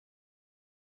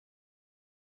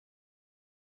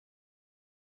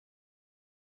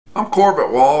I'm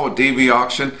Corbett Wall with DV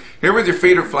Auction, here with your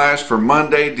feeder flash for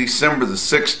Monday, December the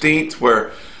 16th,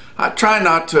 where I try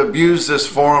not to abuse this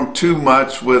forum too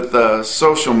much with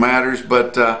social matters,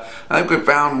 but I think we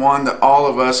found one that all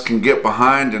of us can get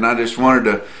behind, and I just wanted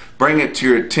to bring it to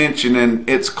your attention. And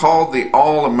it's called the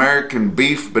All-American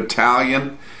Beef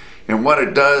Battalion, and what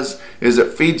it does is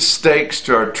it feeds steaks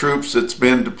to our troops that's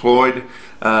been deployed,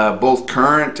 both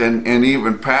current and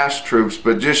even past troops,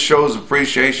 but just shows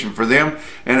appreciation for them,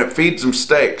 and it feeds them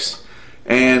steaks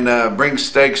and brings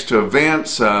steaks to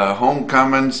events,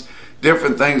 homecomings,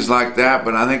 different things like that.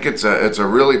 But I think it's a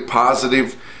really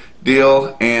positive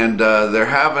deal, and they're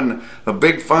having a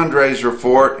big fundraiser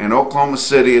for it in Oklahoma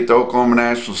City at the Oklahoma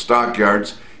National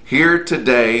Stockyards here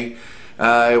today.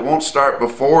 It won't start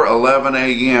before 11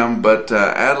 a.m., but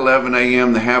at 11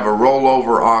 a.m. they have a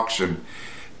rollover auction,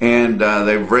 and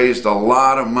they've raised a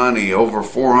lot of money, over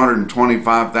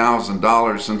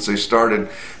 $425,000 since they started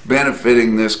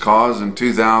benefiting this cause in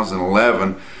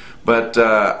 2011. But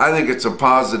I think it's a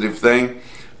positive thing.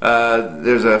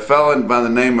 There's a fellow by the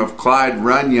name of Clyde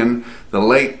Runyon, the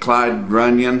late Clyde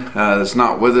Runyon, that's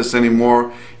not with us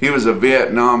anymore. He was a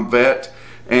Vietnam vet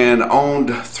and owned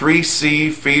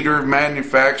 3C Feeder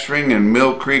Manufacturing in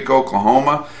Mill Creek,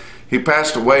 Oklahoma. He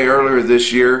passed away earlier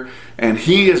this year, and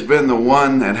he has been the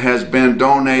one that has been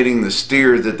donating the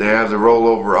steer that they have the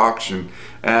rollover auction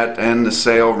at and the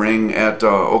sale ring at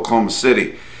Oklahoma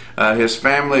City. His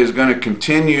family is going to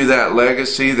continue that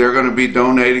legacy. They're going to be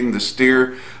donating the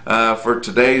steer for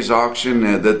today's auction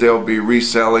that they'll be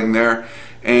reselling there.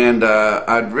 And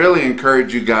I'd really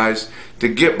encourage you guys to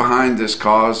get behind this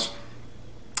cause.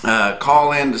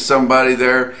 Call in to somebody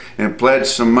there and pledge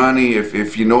some money.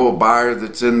 If you know a buyer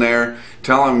that's in there,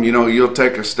 tell them, you know, you'll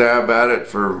take a stab at it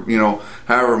for, you know,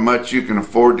 however much you can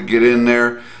afford to get in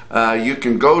there. You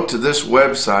can go to this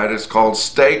website. It's called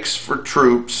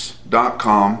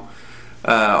stakesfortroops.com,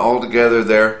 all together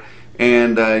there,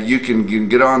 and you can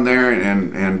get on there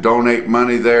and donate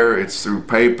money there. It's through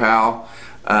PayPal.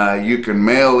 You can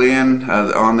mail in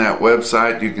on that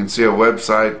website. You can see a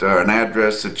website, an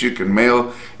address that you can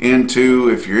mail into.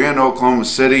 If you're in Oklahoma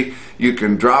City, you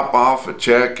can drop off a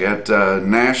check at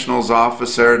National's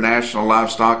office there, National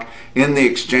Livestock, in the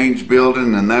Exchange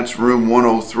Building, and that's room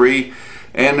 103.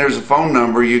 And there's a phone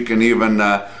number you can even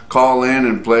call in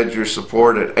and pledge your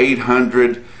support at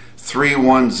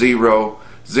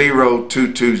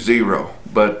 800-310-0220.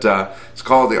 But it's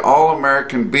called the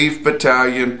All-American Beef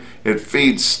Battalion. It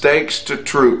feeds steaks to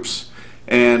troops,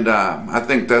 and I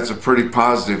think that's a pretty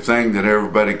positive thing that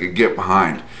everybody could get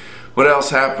behind. What else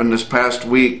happened this past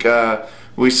week?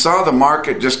 We saw the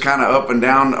market just kind of up and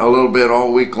down a little bit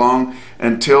all week long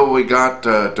until we got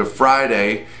to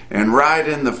Friday, and right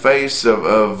in the face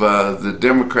of the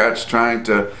Democrats trying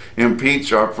to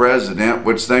impeach our president,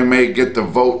 which they may get the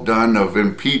vote done of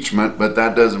impeachment, but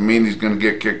that doesn't mean he's going to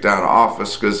get kicked out of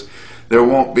office, because there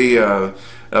won't be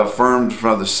affirmed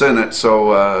from the Senate,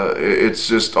 so it's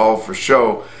just all for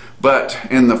show. But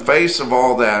in the face of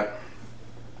all that,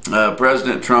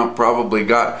 President Trump probably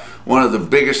got one of the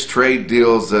biggest trade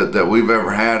deals that we've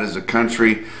ever had as a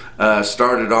country.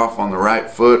 Started off on the right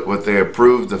foot with they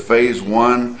approved the phase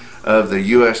 1 of the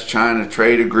U.S.-China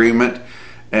trade agreement,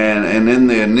 and in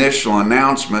the initial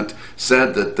announcement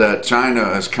said that China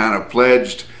has kind of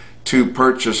pledged to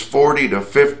purchase $40 to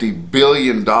 $50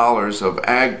 billion of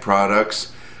ag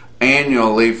products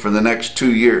annually for the next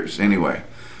 2 years anyway.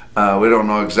 We don't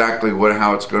know exactly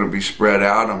how it's going to be spread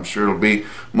out. I'm sure it'll be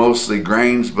mostly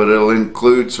grains, but it'll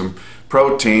include some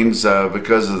proteins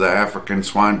because of the African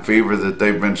swine fever that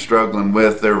they've been struggling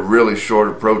with. They're really short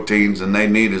of proteins, and they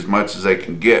need as much as they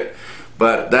can get.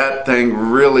 But that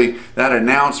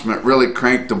announcement really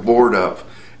cranked the board up,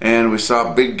 and we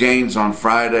saw big gains on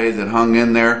Friday that hung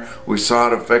in there. We saw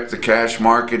it affect the cash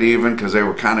market even, because they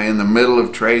were kind of in the middle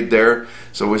of trade there.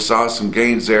 So we saw some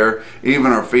gains there.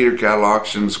 Even our feeder cattle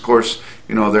auctions, of course,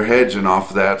 you know, they're hedging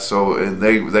off of that, so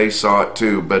they saw it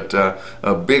too. But a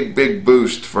big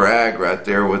boost for ag right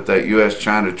there with that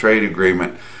U.S.-China trade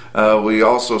agreement. We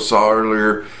also saw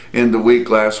earlier in the week,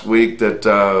 last week, that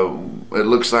it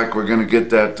looks like we're going to get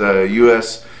that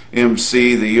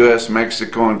USMC, the U.S.,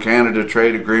 Mexico, and Canada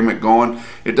trade agreement going.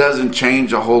 It doesn't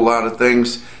change a whole lot of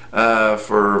things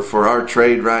for our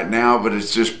trade right now, but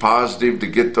it's just positive to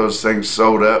get those things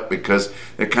sewed up, because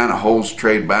it kind of holds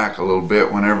trade back a little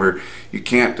bit whenever you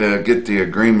can't get the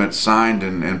agreement signed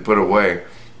and put away.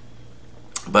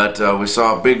 But we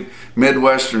saw a big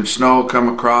Midwestern snow come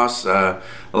across. A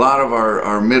lot of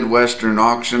our Midwestern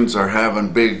auctions are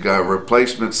having big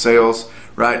replacement sales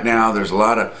right now. There's a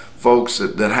lot of folks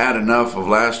that had enough of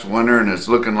last winter, and it's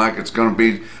looking like it's going to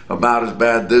be about as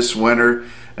bad this winter,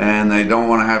 and they don't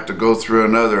want to have to go through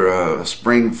another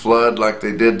spring flood like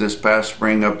they did this past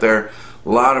spring up there. A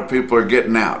lot of people are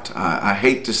getting out. I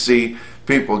hate to see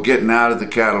people getting out of the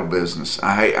cattle business.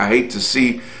 I hate to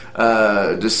see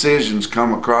decisions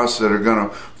come across that are going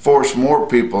to force more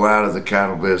people out of the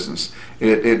cattle business.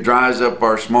 It dries up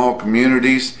our small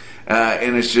communities,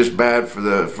 and it's just bad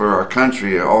for our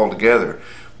country altogether.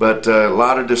 But a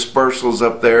lot of dispersals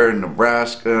up there in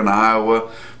Nebraska and Iowa,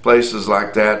 places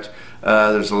like that.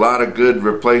 There's a lot of good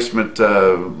replacement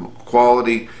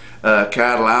quality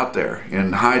cattle out there,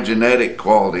 and high genetic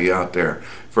quality out there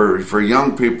for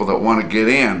young people that want to get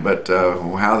in, but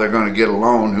how they're going to get a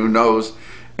loan, who knows.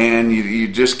 And you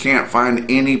just can't find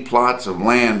any plots of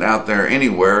land out there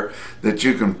anywhere that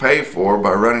you can pay for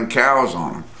by running cows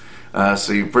on them.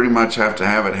 So you pretty much have to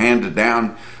have it handed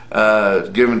down,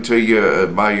 given to you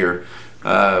by your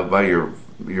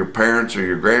parents or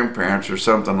your grandparents or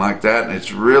something like that. And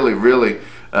it's really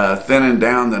thinning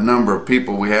down the number of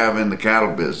people we have in the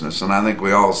cattle business, and I think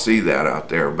we all see that out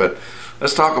there. But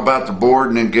let's talk about the board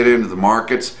and then get into the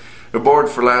markets. The board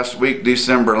for last week,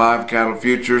 December live cattle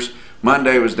futures,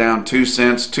 Monday was down 2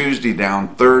 cents, Tuesday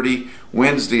down 30,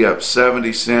 Wednesday up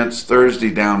 70 cents, Thursday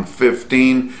down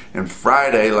 15, and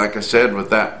Friday, like I said,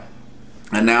 with that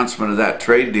announcement of that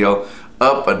trade deal,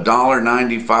 up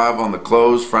 $1.95 on the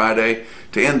close Friday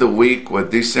to end the week with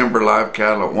December live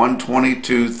cattle at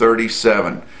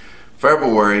 122.37.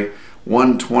 February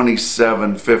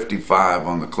 127.55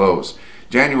 on the close.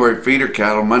 January feeder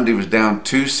cattle, Monday was down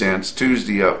 2 cents,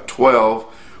 Tuesday up 12,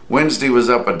 Wednesday was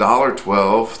up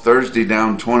 $1.12, Thursday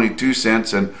down 22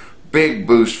 cents, and big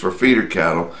boost for feeder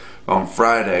cattle on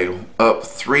Friday, up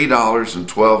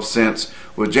 $3.12,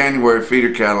 with January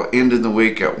feeder cattle ending the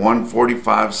week at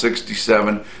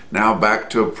 145.67, now back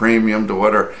to a premium to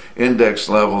what our index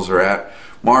levels are at.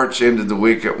 March ended the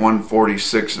week at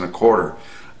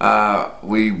 146.25.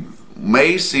 We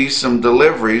may see some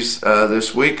deliveries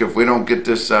this week if we don't get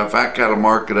this fat cattle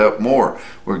market up more.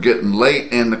 We're getting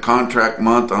late in the contract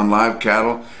month on live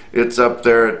cattle. It's up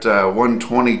there at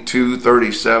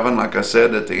 122.37, like I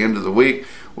said, at the end of the week.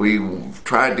 We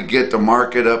tried to get the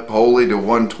market up wholly to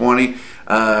 120.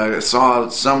 Saw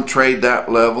some trade that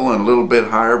level and a little bit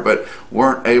higher, but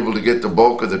weren't able to get the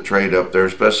bulk of the trade up there,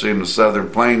 especially in the southern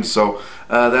plains. So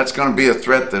that's going to be a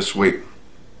threat this week.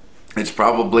 It's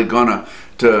probably going to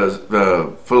put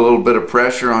a little bit of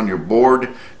pressure on your board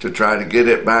to try to get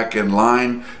it back in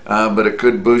line, but it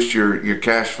could boost your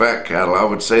cash fat cattle. I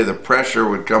would say the pressure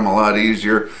would come a lot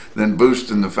easier than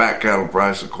boosting the fat cattle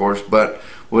price, of course, but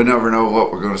we never know what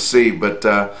we're going to see. But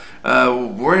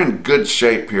we're in good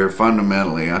shape here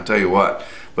fundamentally, I'll tell you what.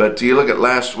 But you look at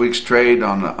last week's trade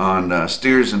on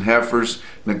steers and heifers,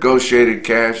 negotiated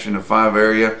cash in the 5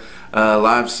 area.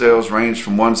 Live sales ranged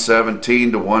from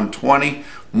 117 to 120,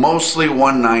 mostly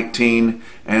 119,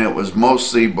 and it was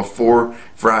mostly before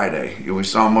Friday. We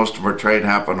saw most of our trade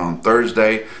happen on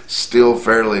Thursday, still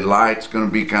fairly light. It's going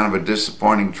to be kind of a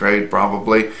disappointing trade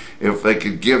probably. If they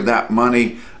could give that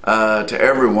money to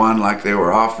everyone like they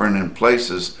were offering in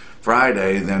places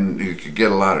Friday, then you could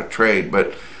get a lot of trade.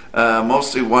 But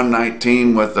mostly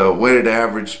 119 with a weighted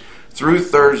average through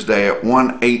Thursday at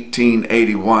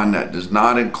 118.81. That does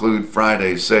not include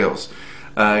Friday's sales.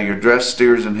 Your dressed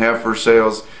steers and heifer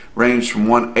sales ranged from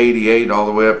 188 all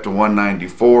the way up to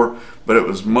 194, but it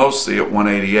was mostly at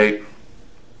 188.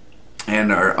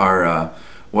 And our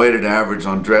weighted average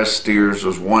on dressed steers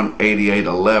was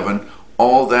 188.11.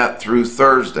 All that through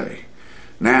Thursday.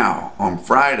 Now on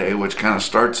Friday, which kind of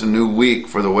starts a new week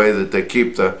for the way that they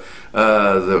keep the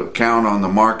count on the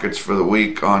markets for the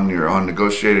week on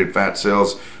negotiated fat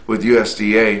sales with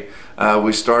USDA,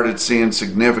 we started seeing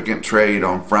significant trade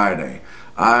on Friday.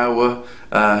 Iowa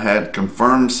had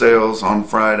confirmed sales on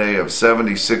Friday of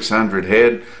 7,600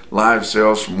 head, live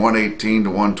sales from 118 to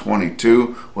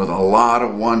 122 with a lot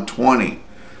of 120,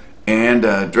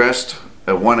 and dressed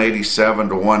at 187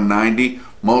 to 190,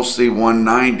 mostly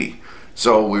 190.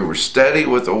 So we were steady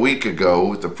with a week ago,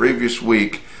 with the previous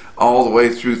week, all the way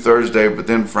through Thursday, but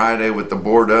then Friday with the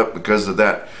board up because of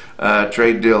that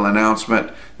trade deal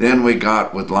announcement. Then we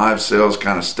got with live sales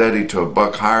kind of steady to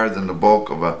 $1 higher than the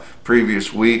bulk of a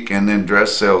previous week, and then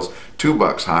dress sales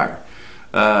 $2 higher.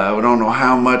 We don't know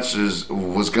how much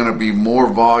was going to be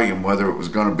more volume, whether it was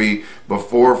going to be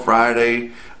before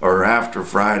Friday or after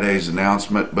Friday's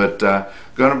announcement, but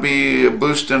going to be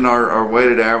boosting our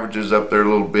weighted averages up there a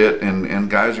little bit, and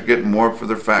guys are getting more for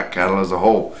their fat cattle as a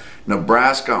whole.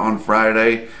 Nebraska on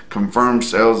Friday confirmed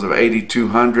sales of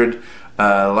 8,200.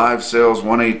 Live sales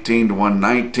 118 to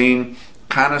 119,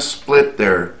 kind of split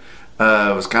there.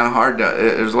 It was kind of hard to,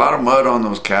 there's a lot of mud on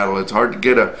those cattle. It's hard to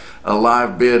get a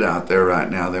live bid out there right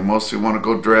now. They mostly want to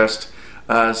go dressed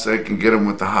so they can get them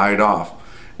with the hide off.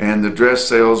 And the dress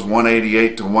sales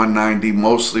 188 to 190,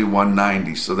 mostly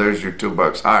 190, so there's your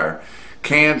 $2 higher.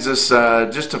 Kansas,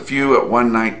 just a few at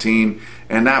 119,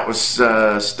 and that was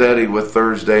steady with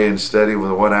Thursday and steady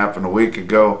with what happened a week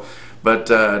ago, but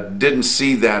didn't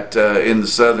see that in the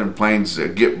Southern Plains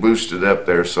get boosted up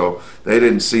there, so they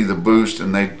didn't see the boost,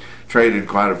 and they traded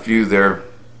quite a few there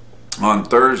on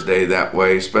Thursday that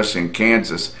way, especially in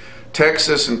Kansas.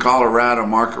 Texas and Colorado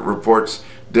market reports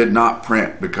did not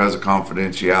print because of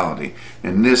confidentiality,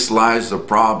 and this lies the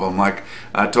problem. Like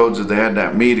I told you, they had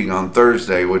that meeting on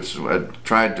Thursday which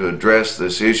tried to address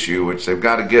this issue, which they've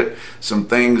got to get some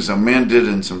things amended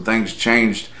and some things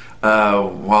changed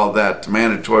while that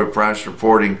mandatory price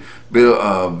reporting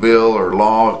bill or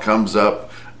law comes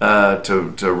up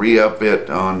to re-up it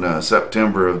on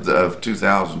September of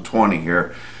 2020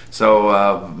 here.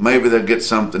 So maybe they'll get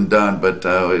something done, but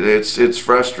it's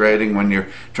frustrating when you're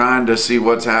trying to see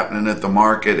what's happening at the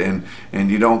market and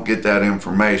you don't get that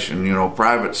information. You know,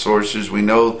 private sources, we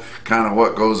know kind of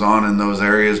what goes on in those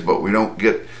areas, but we don't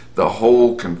get the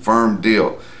whole confirmed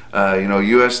deal. You know,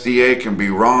 USDA can be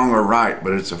wrong or right,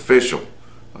 but it's official.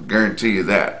 I'll guarantee you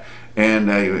that. And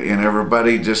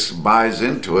everybody just buys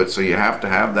into it, so you have to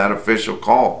have that official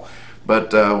call.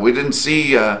 But we didn't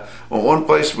see, well, one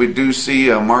place we do see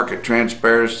market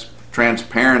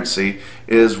transparency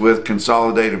is with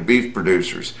consolidated beef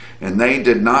producers. And they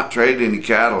did not trade any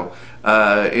cattle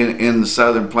in the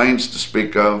Southern Plains to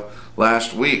speak of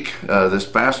last week, this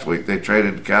past week. They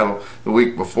traded cattle the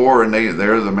week before, and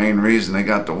they're the main reason they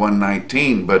got the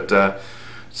 119. But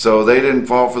so they didn't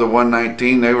fall for the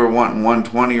 119. They were wanting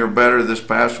 120 or better this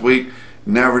past week.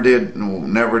 Never did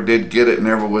get it,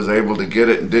 never was able to get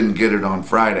it, and didn't get it on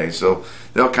Friday. So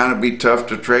they'll kind of be tough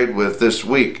to trade with this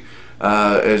week,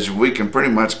 as we can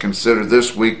pretty much consider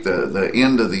this week the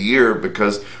end of the year,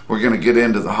 because we're going to get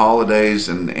into the holidays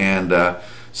but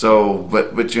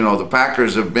you know, the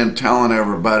Packers have been telling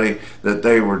everybody that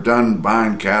they were done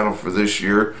buying cattle for this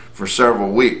year for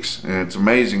several weeks, and it's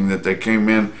amazing that they came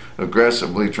in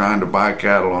aggressively trying to buy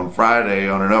cattle on Friday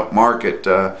on an up market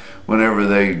whenever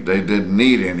they didn't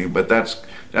need any. But that's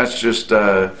just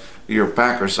your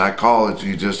Packer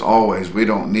psychology. Just always, we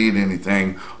don't need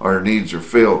anything, our needs are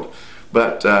filled.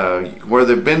 But where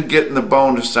they've been getting the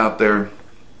bonus out there,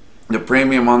 the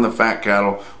premium on the fat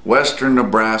cattle, western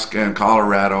Nebraska and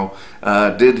Colorado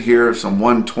did hear some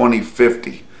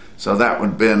 120.50, so that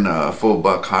would have been a full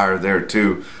buck higher there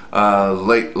too,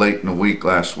 late in the week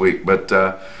last week.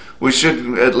 But we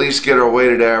should at least get our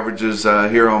weighted averages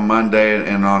here on Monday,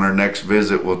 and on our next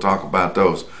visit we'll talk about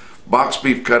those. Box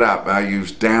beef cutout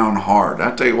values down hard.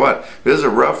 I tell you what, it was a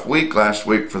rough week last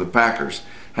week for the Packers.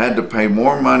 Had to pay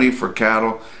more money for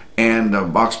cattle, and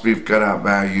box beef cutout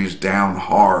values down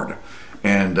hard,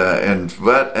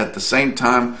 but at the same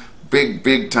time,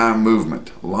 big time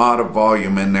movement, a lot of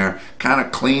volume in there, kind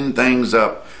of clean things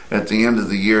up at the end of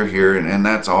the year here, and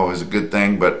that's always a good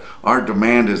thing. But our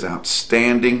demand is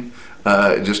outstanding.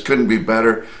 It just couldn't be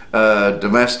better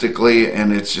domestically,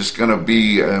 and it's just going to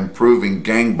be improving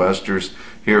gangbusters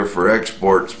here for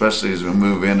export, especially as we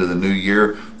move into the new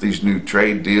year, these new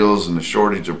trade deals and the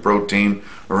shortage of protein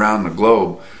around the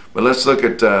globe. But let's look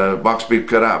at box beef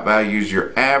cutout values.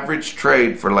 Your average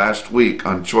trade for last week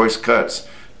on choice cuts,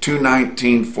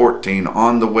 219.14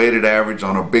 on the weighted average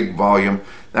on a big volume.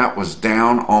 That was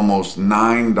down almost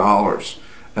 $9.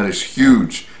 That is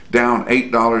huge. Down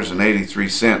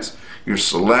 $8.83. Your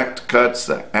select cuts,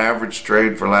 the average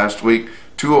trade for last week,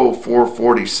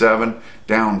 204.47,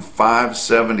 down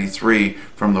 $5.73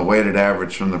 from the weighted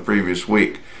average from the previous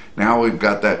week. Now we've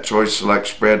got that choice select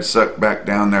spread sucked back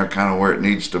down there, kind of where it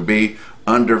needs to be,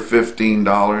 under $15,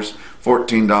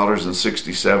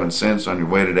 $14.67 on your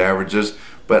weighted averages,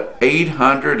 but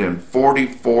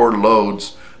 844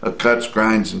 loads of cuts,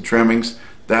 grinds, and trimmings.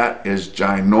 That is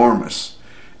ginormous.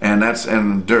 And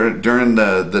during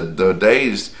the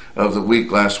days of the week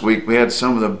last week, we had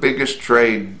some of the biggest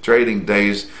trading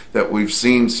days that we've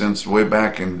seen since way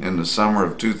back in the summer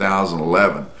of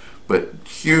 2011. But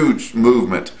huge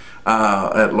movement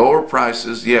at lower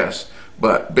prices, yes,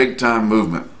 but big time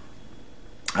movement.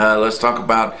 Let's talk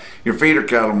about your feeder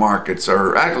cattle markets,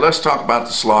 or actually, let's talk about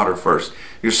the slaughter first.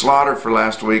 Your slaughter for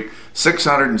last week,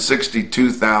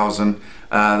 662,000.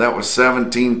 That was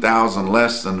 17,000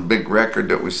 less than the big record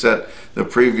that we set the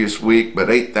previous week, but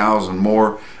 8,000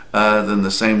 more. than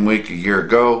the same week a year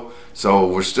ago. So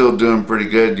we're still doing pretty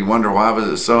good. You wonder why was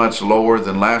it so much lower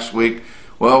than last week?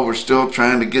 Well, we're still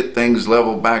trying to get things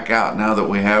leveled back out now that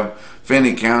we have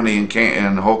Finney County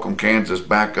and Holcomb, Kansas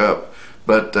back up.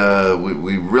 But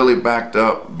we really backed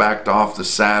off the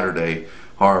Saturday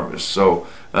harvest. So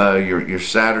your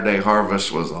Saturday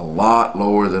harvest was a lot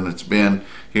lower than it's been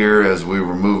here as we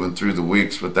were moving through the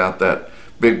weeks without that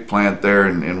big plant there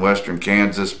in western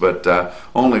Kansas. But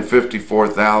only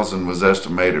 54,000 was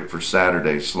estimated for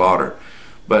Saturday slaughter.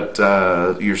 But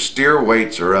your steer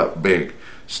weights are up big.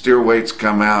 Steer weights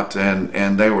come out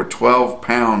and they were 12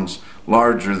 pounds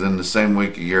larger than the same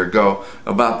week a year ago,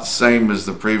 about the same as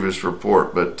the previous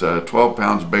report, but 12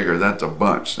 pounds bigger. That's a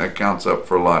bunch. That counts up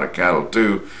for a lot of cattle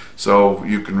too. So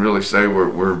you can really say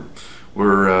we're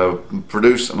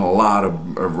producing a lot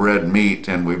of red meat,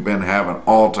 and we've been having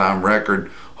all-time record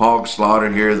hog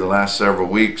slaughter here the last several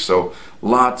weeks. So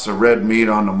lots of red meat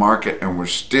on the market, and we're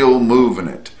still moving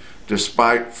it.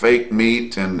 Despite fake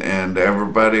meat and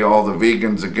everybody, all the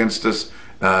vegans against us,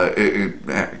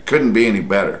 it couldn't be any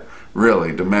better,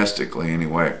 really, domestically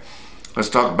anyway. Let's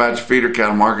talk about your feeder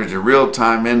cattle markets. Your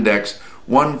real-time index,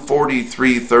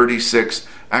 143.36,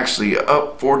 actually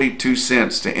up 42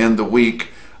 cents to end the week.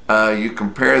 You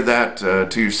compare that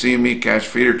to your CME cash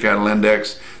feeder cattle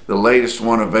index, the latest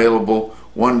one available,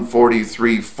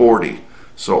 143.40,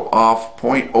 so off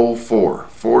 0.04,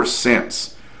 4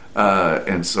 cents.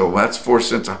 And so that's 4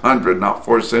 cents a hundred, not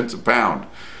 4 cents a pound.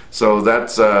 So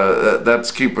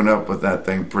that's keeping up with that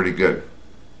thing pretty good.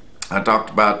 I talked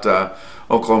about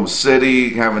Oklahoma City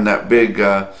having that big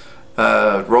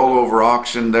rollover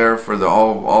auction there for the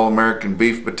All-American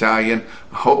Beef Battalion.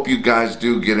 I hope you guys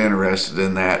do get interested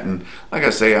in that. And like I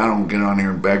say, I don't get on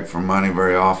here and beg for money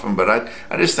very often, but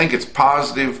I just think it's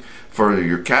positive for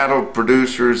your cattle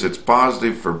producers. It's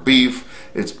positive for beef.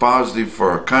 It's positive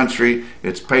for our country.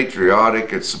 It's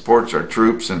patriotic. It supports our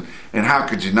troops. And how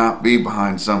could you not be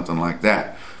behind something like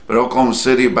that? But Oklahoma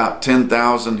City, about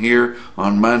 10,000 here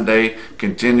on Monday,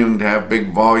 continuing to have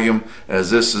big volume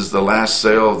as this is the last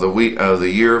sale of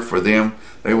the year for them.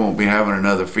 They won't be having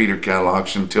another feeder cattle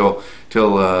auction till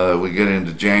we get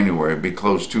into January. It'll be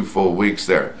closed 2 full weeks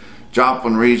there.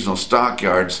 Joplin Regional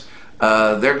Stockyards,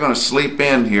 they're going to sleep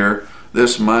in here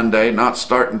this Monday, not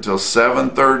starting until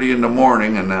 7:30 in the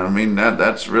morning, and I mean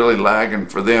that's really lagging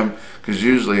for them because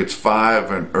usually it's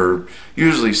 5 or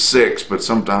usually 6, but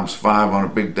sometimes 5 on a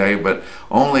big day. But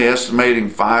only estimating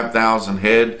 5,000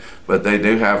 head, but they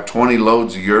do have 20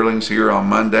 loads of yearlings here on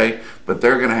Monday. But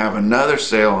they're going to have another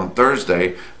sale on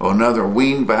Thursday, another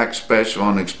wean back special,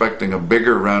 and expecting a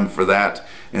bigger run for that,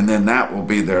 and then that will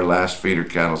be their last feeder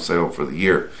cattle sale for the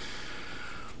year.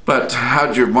 But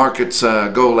how'd your markets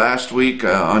go last week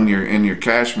in your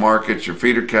cash markets? Your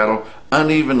feeder cattle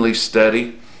unevenly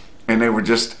steady, and they were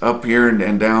just up here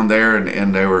and down there,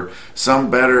 and they were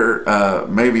some better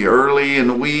maybe early in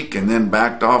the week, and then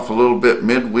backed off a little bit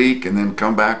midweek, and then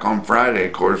come back on Friday,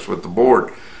 of course, with the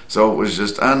board. So it was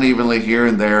just unevenly here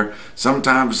and there.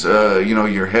 Sometimes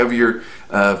your heavier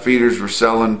feeders were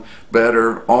selling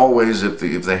better. Always, if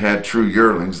they had true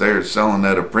yearlings, they were selling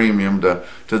at a premium to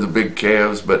the big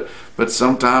calves. But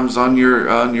sometimes on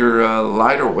your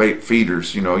lighter weight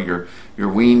feeders, your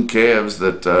wean calves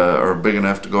that are big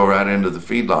enough to go right into the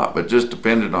feedlot. But just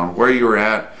depended on where you were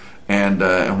at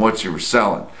and what you were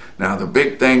selling. Now the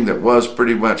big thing that was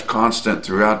pretty much constant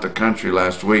throughout the country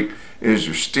last week is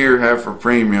your steer heifer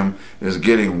premium is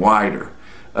getting wider.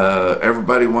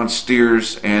 Everybody wants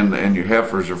steers, and your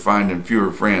heifers are finding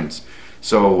fewer friends.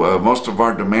 So most of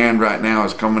our demand right now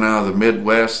is coming out of the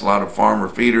Midwest. A lot of farmer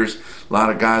feeders, a lot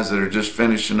of guys that are just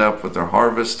finishing up with their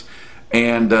harvest,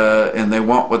 and they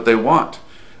want what they want.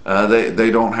 They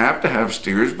don't have to have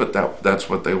steers, but that's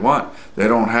what they want. They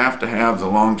don't have to have the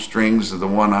long strings of the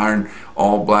one iron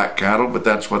all black cattle, but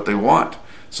that's what they want.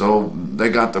 So they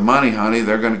got the money, honey.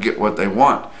 They're going to get what they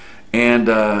want. And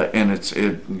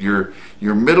your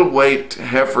middleweight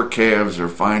heifer calves are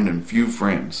finding few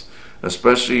friends,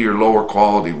 especially your lower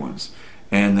quality ones.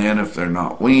 And then if they're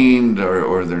not weaned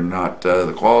or they're not,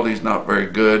 the quality's not very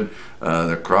good,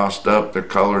 they're crossed up, they're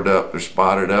colored up, they're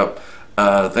spotted up,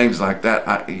 things like that.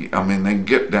 I mean, they can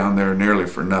get down there nearly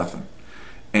for nothing.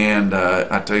 And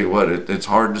I tell you what, it's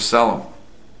hard to sell them.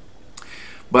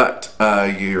 But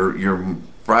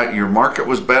your market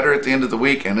was better at the end of the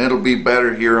week, and it'll be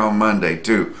better here on Monday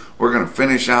too. We're going to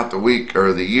finish out the week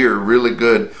or the year really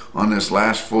good on this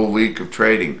last full week of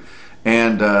trading.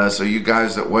 And so you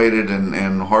guys that waited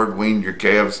and hard weaned your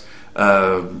calves,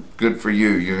 good for you.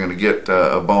 You're going to get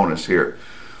a bonus here.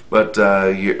 But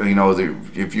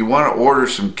if you want to order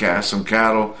some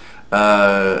cattle,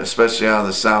 especially out of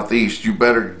the southeast, you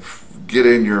better get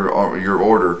in your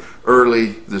order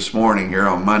early this morning here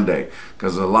on Monday,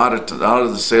 because a lot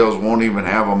of the sales won't even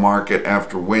have a market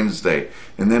after Wednesday,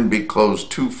 and then be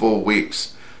closed 2 full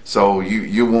weeks. So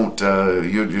you won't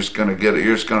you're just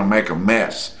gonna make a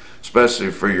mess,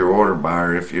 especially for your order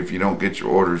buyer, if you don't get your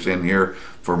orders in here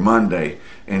for Monday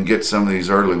and get some of these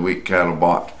early week cattle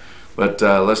bought. But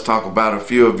let's talk about a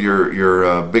few of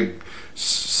your big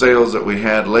sales that we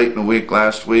had late in the week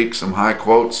last week. Some high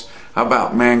quotes. How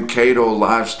about Mankato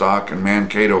Livestock in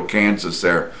Mankato, Kansas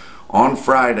there on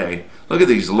Friday? Look at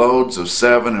these loads of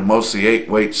 7 and mostly 8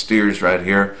 weight steers right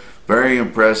here. Very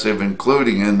impressive,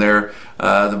 including in there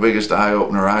the biggest eye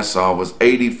opener I saw was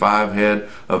 85 head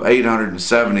of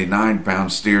 879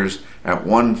 pound steers at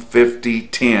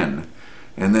 150.10.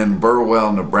 And then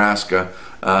Burwell, Nebraska,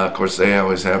 of course they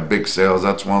always have big sales.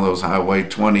 That's one of those Highway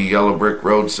 20 yellow brick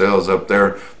road sales up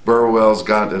there. Burwell's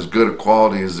got as good a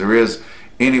quality as there is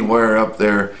anywhere up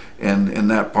there in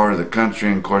that part of the country,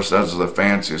 and of course those are the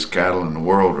fanciest cattle in the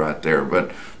world right there.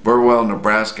 But Burwell,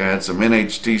 Nebraska had some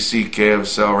NHTC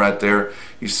calves sell right there.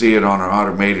 You see it on our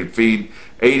automated feed.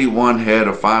 81 head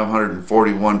of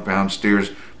 541 pound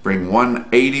steers bring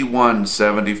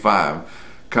 181.75.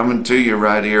 Coming to you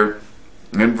right here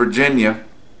in Virginia,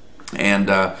 and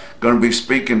going to be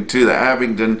speaking to the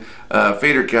Abingdon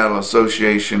Feeder Cattle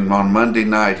Association on Monday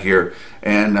night here,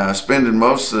 and spending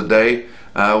most of the day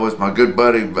with my good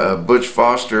buddy Butch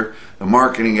Foster, the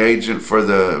marketing agent for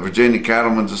the Virginia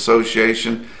Cattlemen's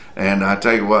Association. And I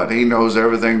tell you what, he knows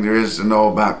everything there is to know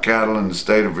about cattle in the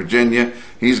state of Virginia.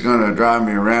 He's going to drive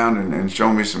me around and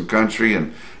show me some country,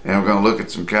 and we're going to look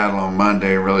at some cattle on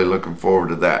Monday. Really looking forward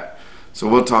to that. So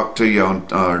we'll talk to you on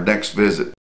our next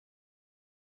visit.